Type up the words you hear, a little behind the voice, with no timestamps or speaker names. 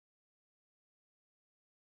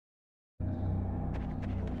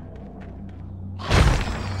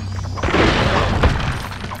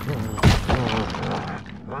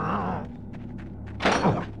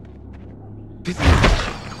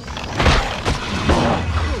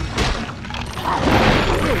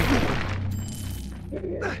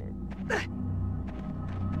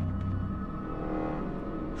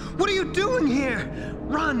What are you doing here?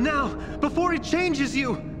 Run now, before he changes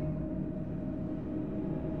you!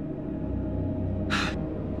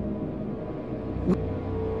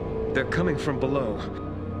 They're coming from below.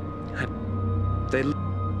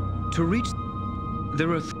 To reach...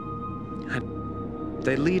 There are...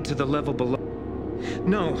 They lead to the level below.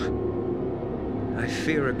 No. I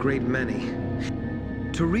fear a great many.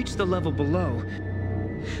 To reach the level below...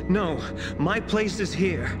 No, my place is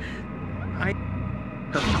here.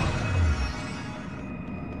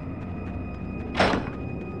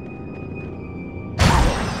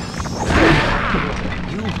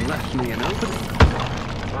 You've left me an opening.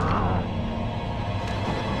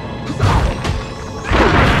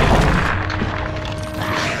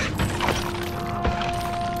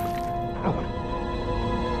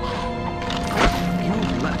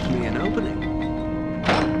 You've left me an opening.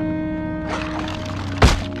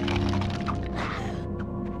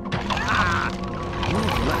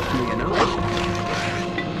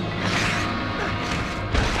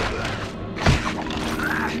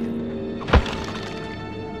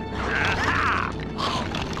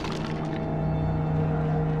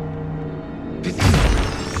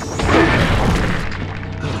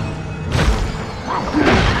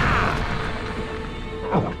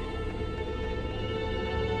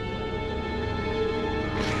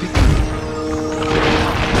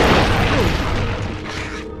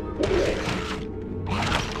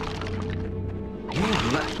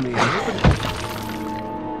 You've left me an opening.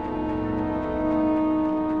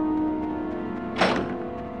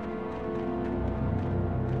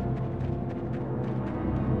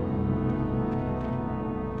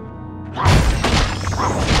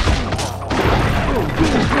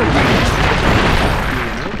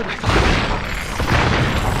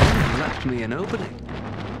 An opening.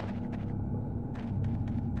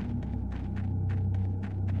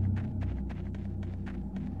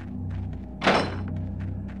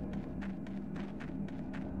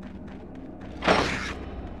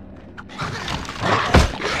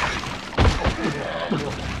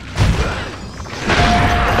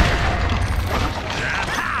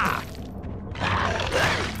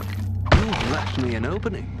 You've left me an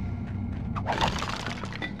opening.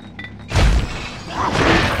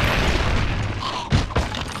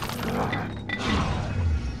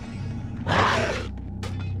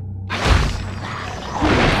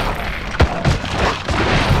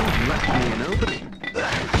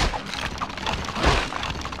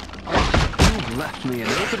 Left me an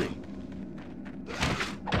opening.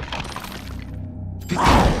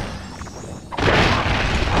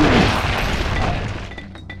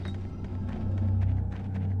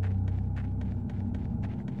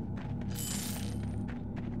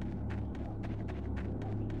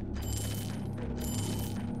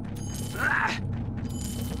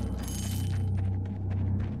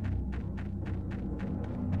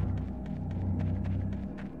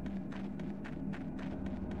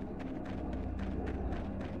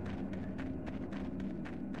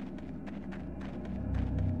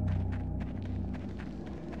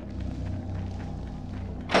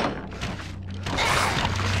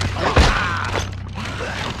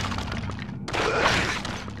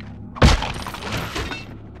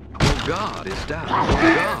 God is down.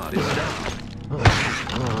 God is down.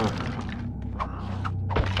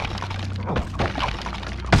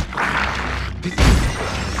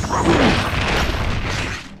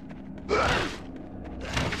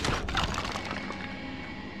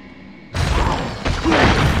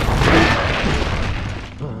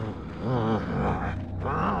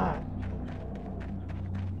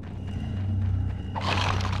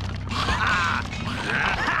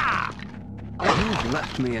 You've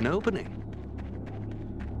left me an opening.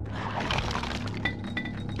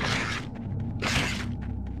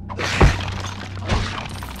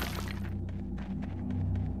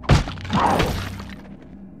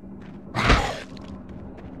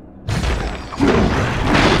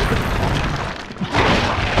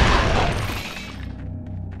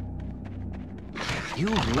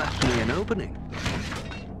 You've left me an opening.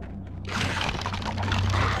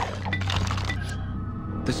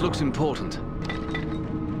 This looks important.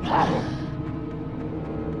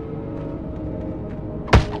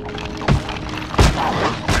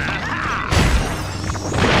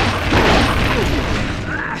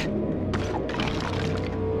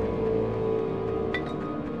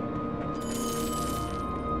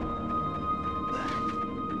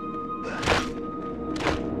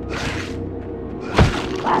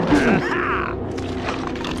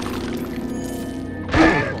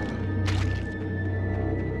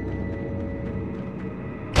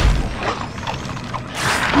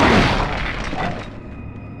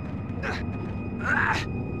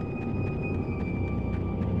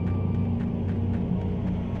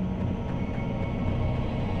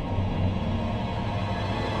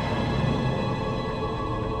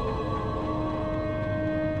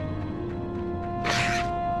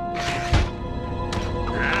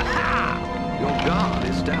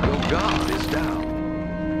 down.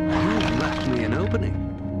 You've left me an opening.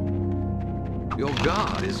 Your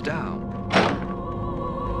guard is down.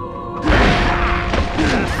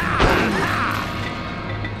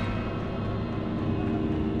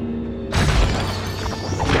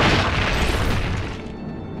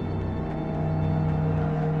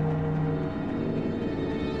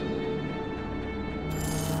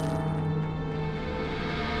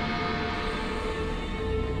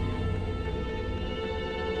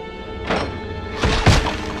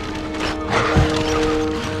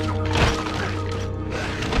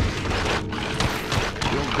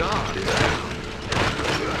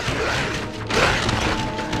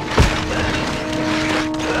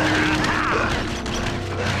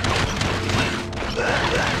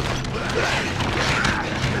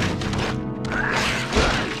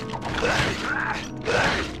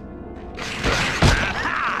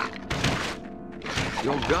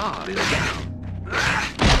 Your guard is down.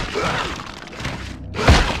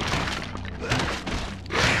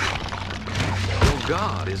 Your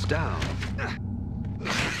guard is down.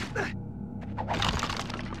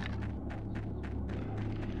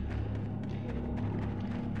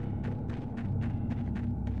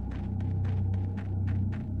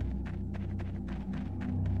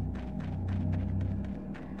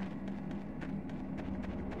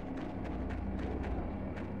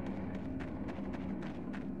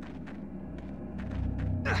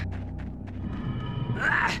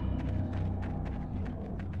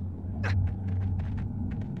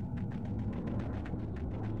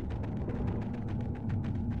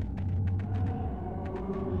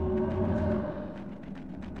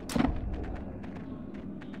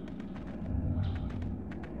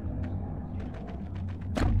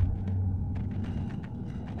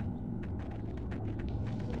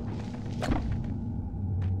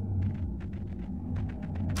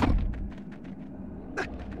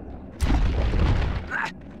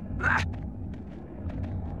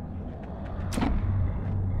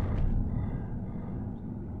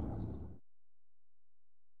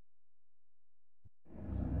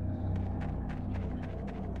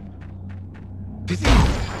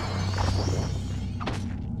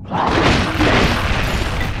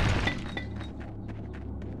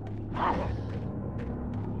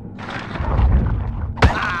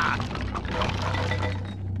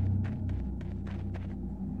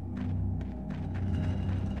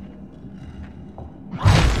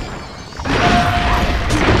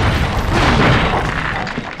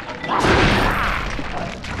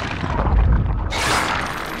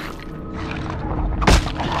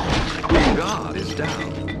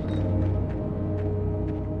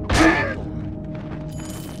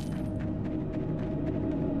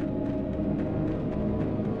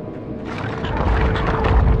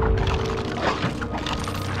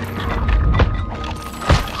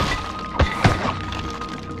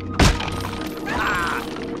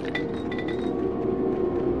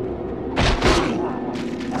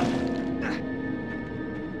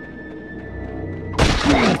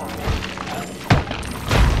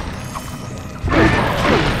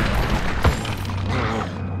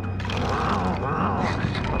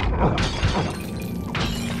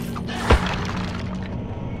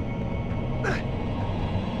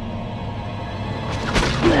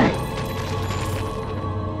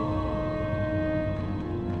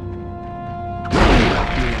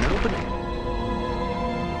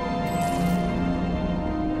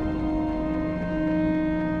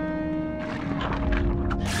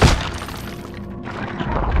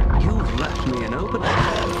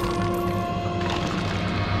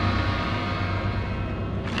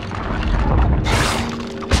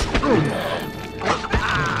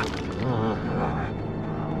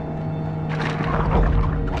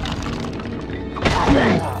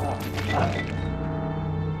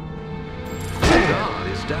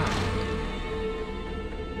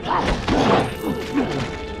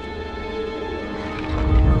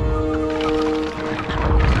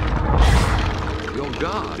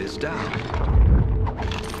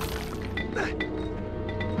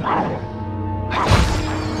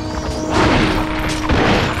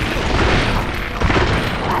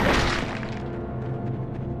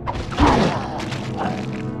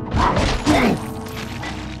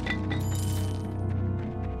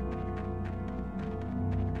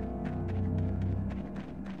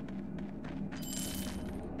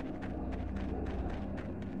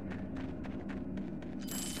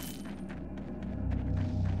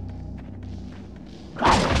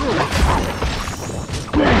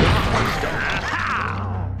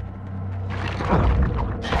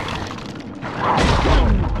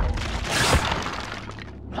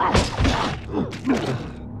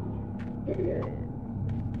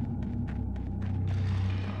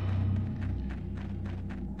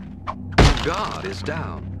 god is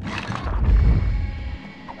down.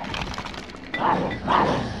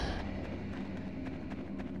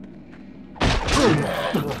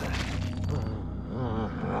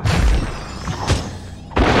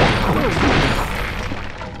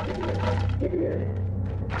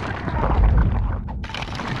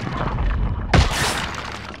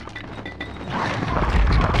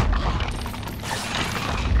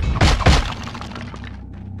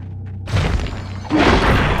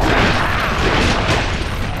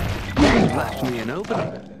 Left me an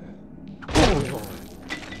opening.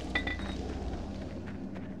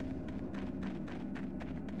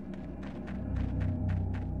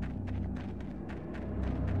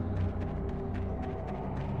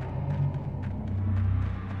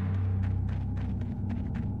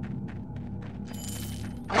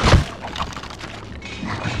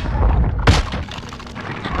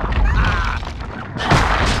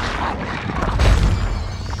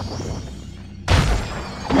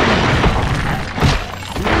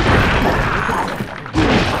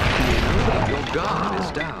 God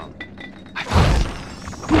is down.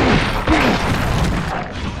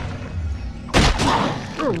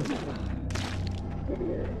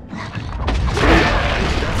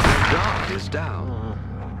 God is down.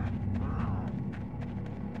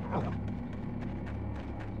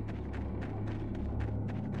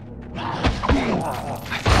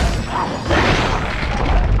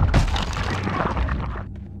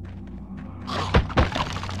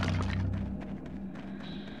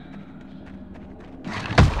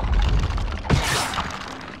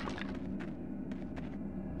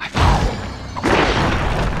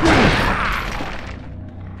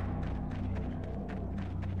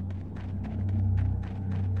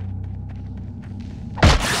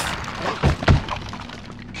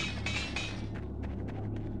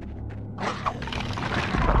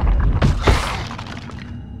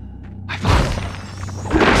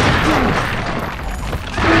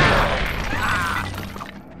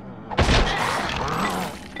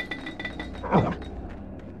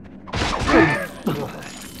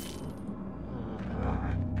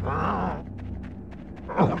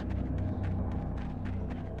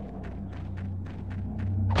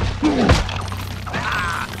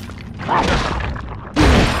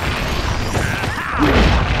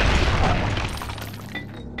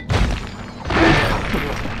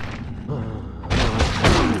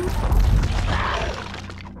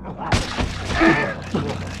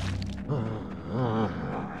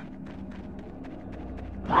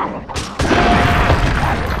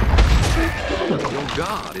 Your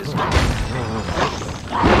God is down.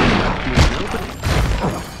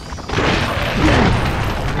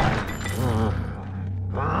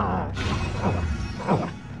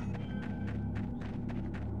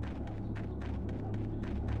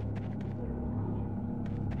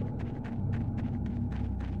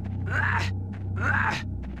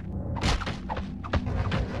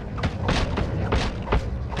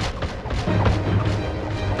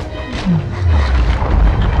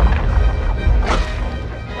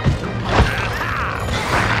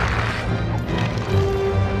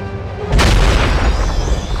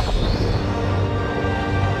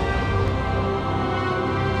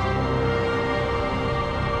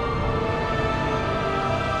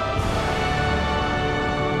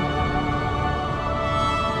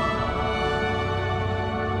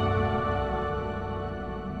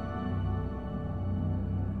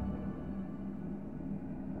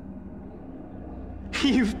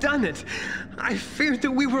 You've done it! I feared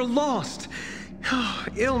that we were lost. Oh,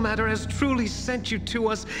 Ilmater has truly sent you to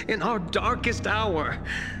us in our darkest hour.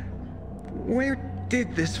 Where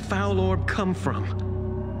did this foul orb come from?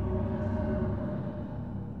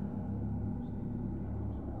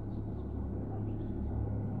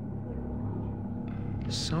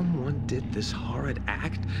 Someone did this horrid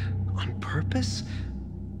act on purpose?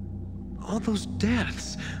 All those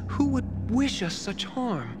deaths, who would wish us such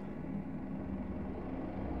harm?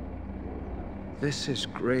 This is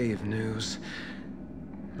grave news.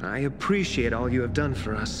 I appreciate all you have done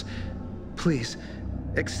for us. Please,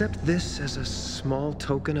 accept this as a small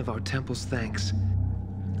token of our temple's thanks.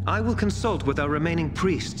 I will consult with our remaining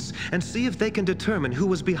priests and see if they can determine who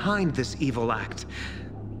was behind this evil act.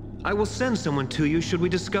 I will send someone to you should we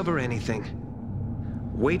discover anything.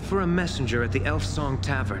 Wait for a messenger at the Elf Song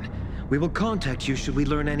Tavern. We will contact you should we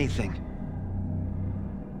learn anything.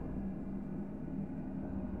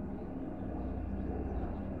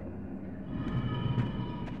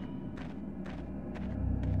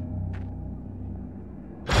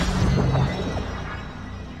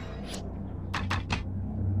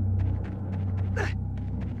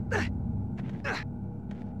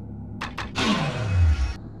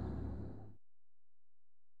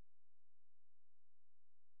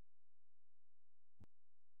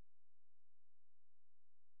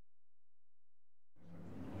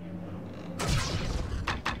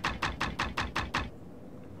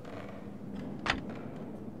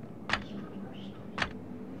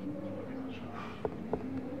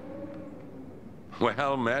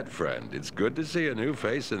 Well met, friend. It's good to see a new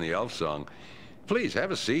face in the elf song. Please,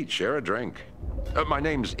 have a seat, share a drink. My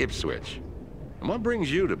name's Ipswich. And what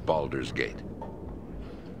brings you to Baldur's Gate?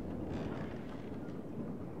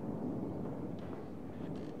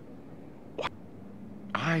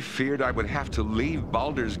 I feared I would have to leave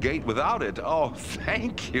Baldur's Gate without it. Oh,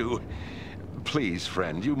 thank you. Please,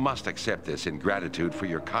 friend, you must accept this in gratitude for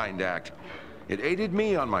your kind act. It aided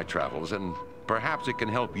me on my travels, and perhaps it can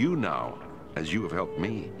help you now, as you have helped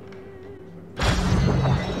me.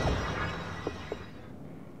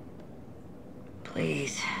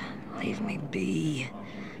 Please, leave me be.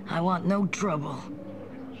 I want no trouble.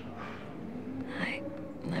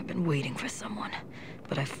 I've been waiting for someone,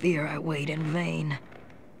 but I fear I wait in vain.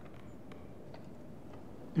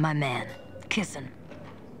 My man, Kissin.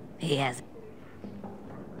 He has...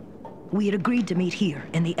 We had agreed to meet here,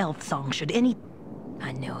 in the elf song, should any...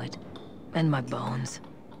 I knew it. And my bones.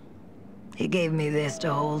 He gave me this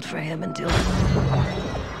to hold for him until...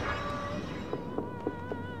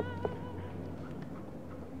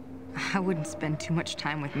 I wouldn't spend too much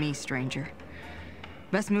time with me, stranger.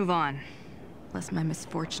 Best move on, lest my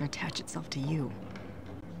misfortune attach itself to you.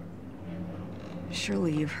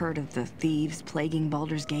 Surely you've heard of the thieves plaguing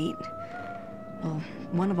Baldur's Gate? Well,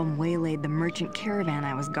 one of them waylaid the merchant caravan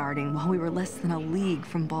I was guarding while we were less than a league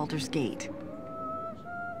from Baldur's Gate.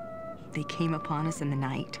 They came upon us in the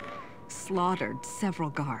night, slaughtered several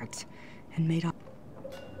guards, and made off.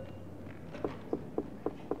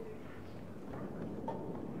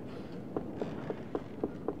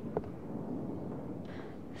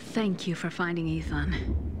 Thank you for finding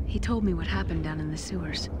Ethan. He told me what happened down in the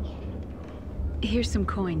sewers. Here's some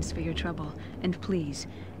coins for your trouble, and please,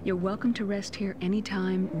 you're welcome to rest here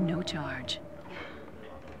anytime, no charge.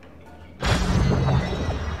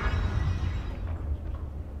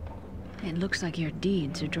 It looks like your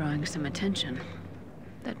deeds are drawing some attention.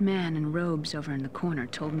 That man in robes over in the corner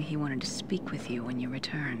told me he wanted to speak with you when you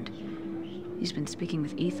returned. He's been speaking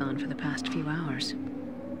with Ethan for the past few hours.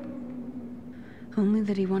 Only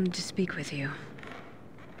that he wanted to speak with you.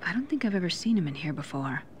 I don't think I've ever seen him in here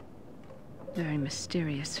before. Very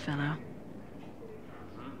mysterious fellow.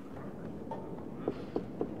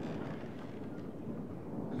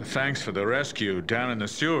 Thanks for the rescue down in the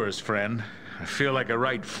sewers, friend. I feel like a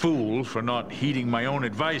right fool for not heeding my own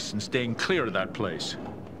advice and staying clear of that place.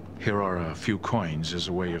 Here are a few coins as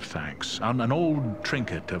a way of thanks. An old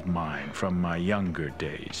trinket of mine from my younger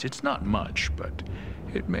days. It's not much, but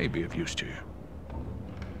it may be of use to you.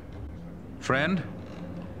 Friend,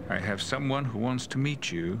 I have someone who wants to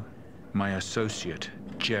meet you. My associate,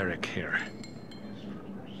 Jarek here.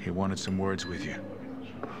 He wanted some words with you.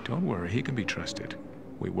 Don't worry, he can be trusted.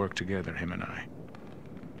 We work together, him and I.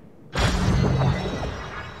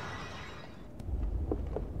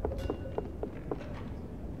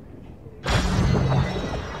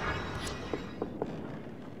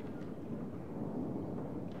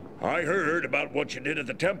 I heard about what you did at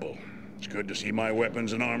the temple. It's good to see my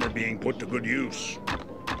weapons and armor being put to good use.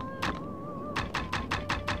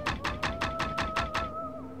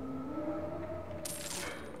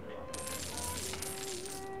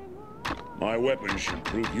 My weapons should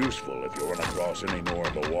prove useful if you run across any more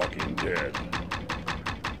of the walking dead.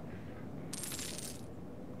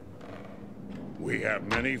 We have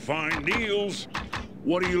many fine deals.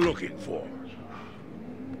 What are you looking for?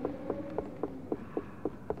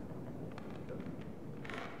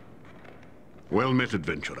 Well met,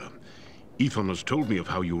 adventurer. Ethan has told me of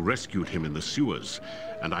how you rescued him in the sewers,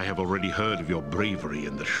 and I have already heard of your bravery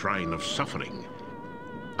in the Shrine of Suffering.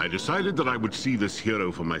 I decided that I would see this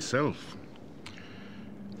hero for myself.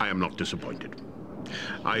 I am not disappointed.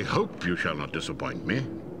 I hope you shall not disappoint me.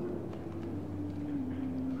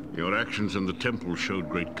 Your actions in the temple showed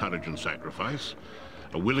great courage and sacrifice,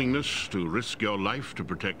 a willingness to risk your life to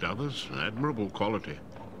protect others, an admirable quality.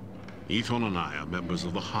 Ethan and I are members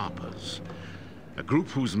of the Harpers, a group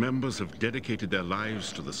whose members have dedicated their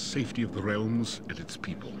lives to the safety of the realms and its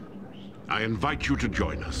people. I invite you to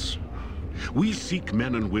join us. We seek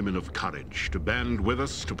men and women of courage to band with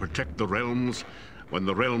us to protect the realms when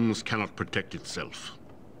the realms cannot protect itself.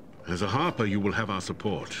 As a Harper, you will have our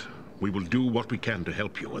support. We will do what we can to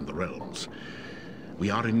help you in the realms. We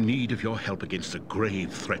are in need of your help against a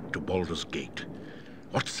grave threat to Baldur's Gate.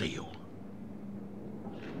 What say you?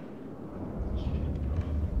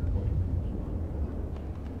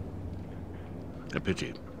 A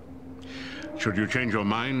pity. Should you change your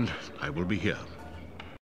mind, I will be here.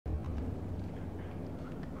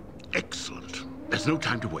 Excellent. There's no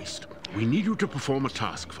time to waste. We need you to perform a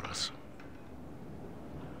task for us.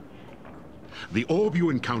 The orb you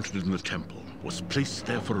encountered in the temple was placed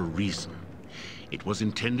there for a reason. It was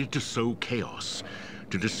intended to sow chaos,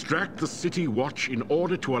 to distract the City Watch in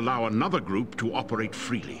order to allow another group to operate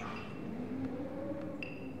freely.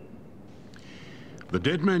 The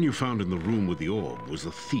dead man you found in the room with the orb was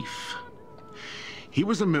a thief. He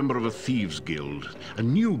was a member of a thieves' guild, a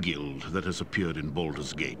new guild that has appeared in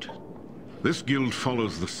Baldur's Gate. This guild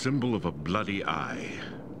follows the symbol of a bloody eye,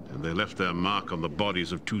 and they left their mark on the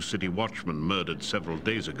bodies of 2 city watchmen murdered several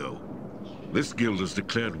days ago. This guild has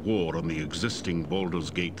declared war on the existing Baldur's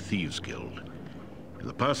Gate Thieves Guild. In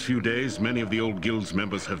the past few days, many of the old guild's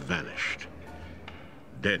members have vanished.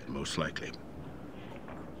 Dead, most likely.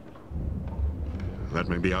 That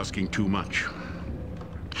may be asking too much.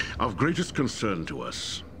 Of greatest concern to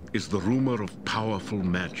us is the rumor of powerful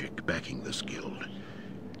magic backing this guild.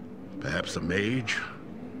 Perhaps a mage,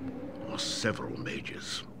 or several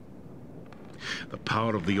mages. The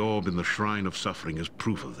power of the orb in the Shrine of Suffering is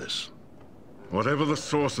proof of this. Whatever the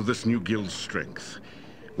source of this new guild's strength,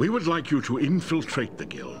 we would like you to infiltrate the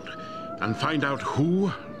guild and find out who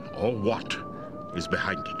or what is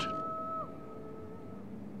behind it.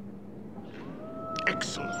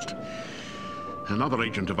 Excellent. Another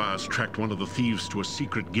agent of ours tracked one of the thieves to a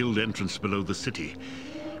secret guild entrance below the city.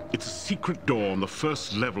 It's a secret door on the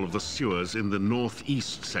first level of the sewers in the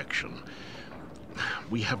northeast section.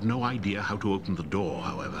 We have no idea how to open the door,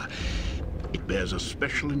 however. It bears a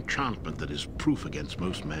special enchantment that is proof against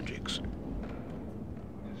most magics.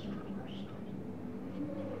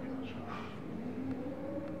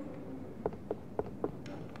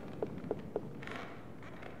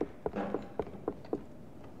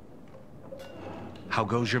 How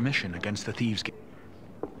goes your mission against the Thieves' Guild?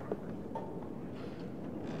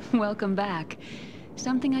 Welcome back.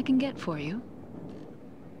 Something I can get for you?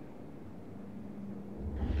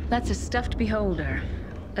 That's a stuffed beholder.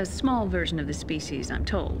 A small version of the species, I'm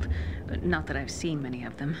told. Not that I've seen many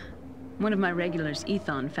of them. One of my regulars,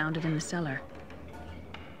 Ethon, found it in the cellar.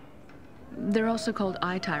 They're also called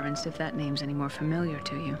eye tyrants, if that name's any more familiar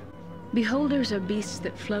to you. Beholders are beasts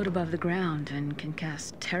that float above the ground and can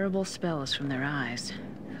cast terrible spells from their eyes.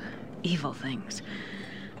 Evil things.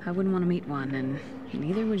 I wouldn't want to meet one, and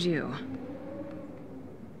neither would you.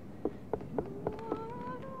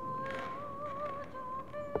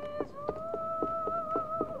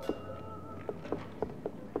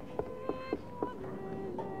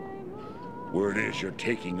 Word is you're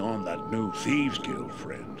taking on that new Thieves Guild,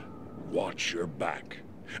 friend. Watch your back.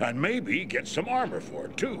 And maybe get some armor for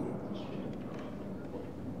it, too.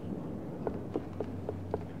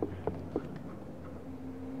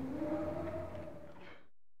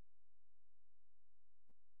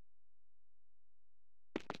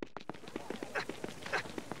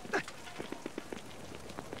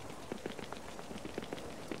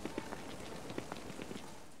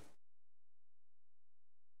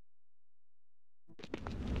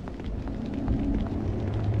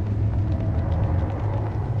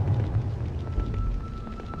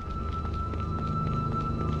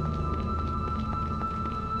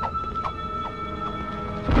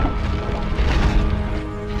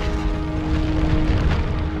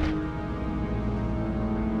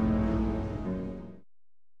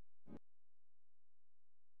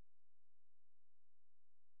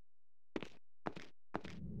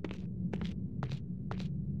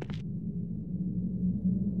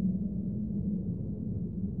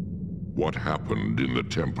 What happened in the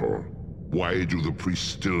temple? Why do the priests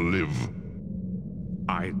still live?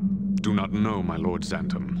 I do not know, my Lord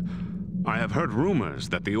Xantum. I have heard rumors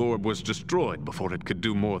that the orb was destroyed before it could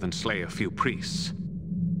do more than slay a few priests.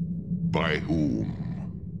 By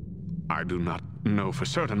whom? I do not know for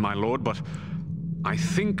certain, my lord, but I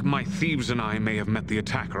think my thieves and I may have met the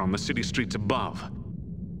attacker on the city streets above.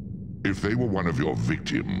 If they were one of your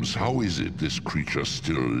victims, how is it this creature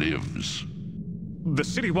still lives? The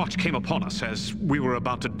City Watch came upon us as we were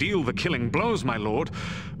about to deal the killing blows, my lord.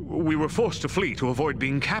 We were forced to flee to avoid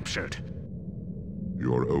being captured.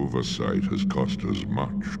 Your oversight has cost us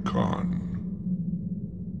much, Khan.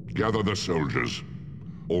 Gather the soldiers.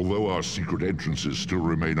 Although our secret entrances still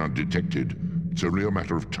remain undetected, it's only a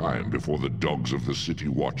matter of time before the dogs of the City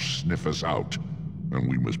Watch sniff us out, and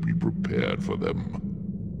we must be prepared for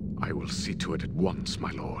them. I will see to it at once,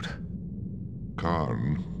 my lord.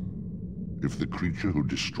 Khan, if the creature who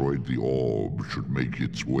destroyed the orb should make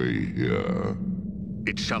its way here...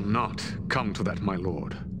 It shall not come to that, my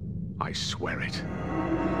lord. I swear it.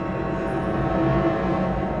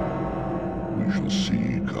 We shall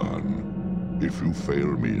see, Khan. If you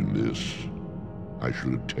fail me in this, I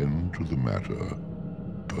shall attend to the matter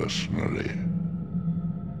personally.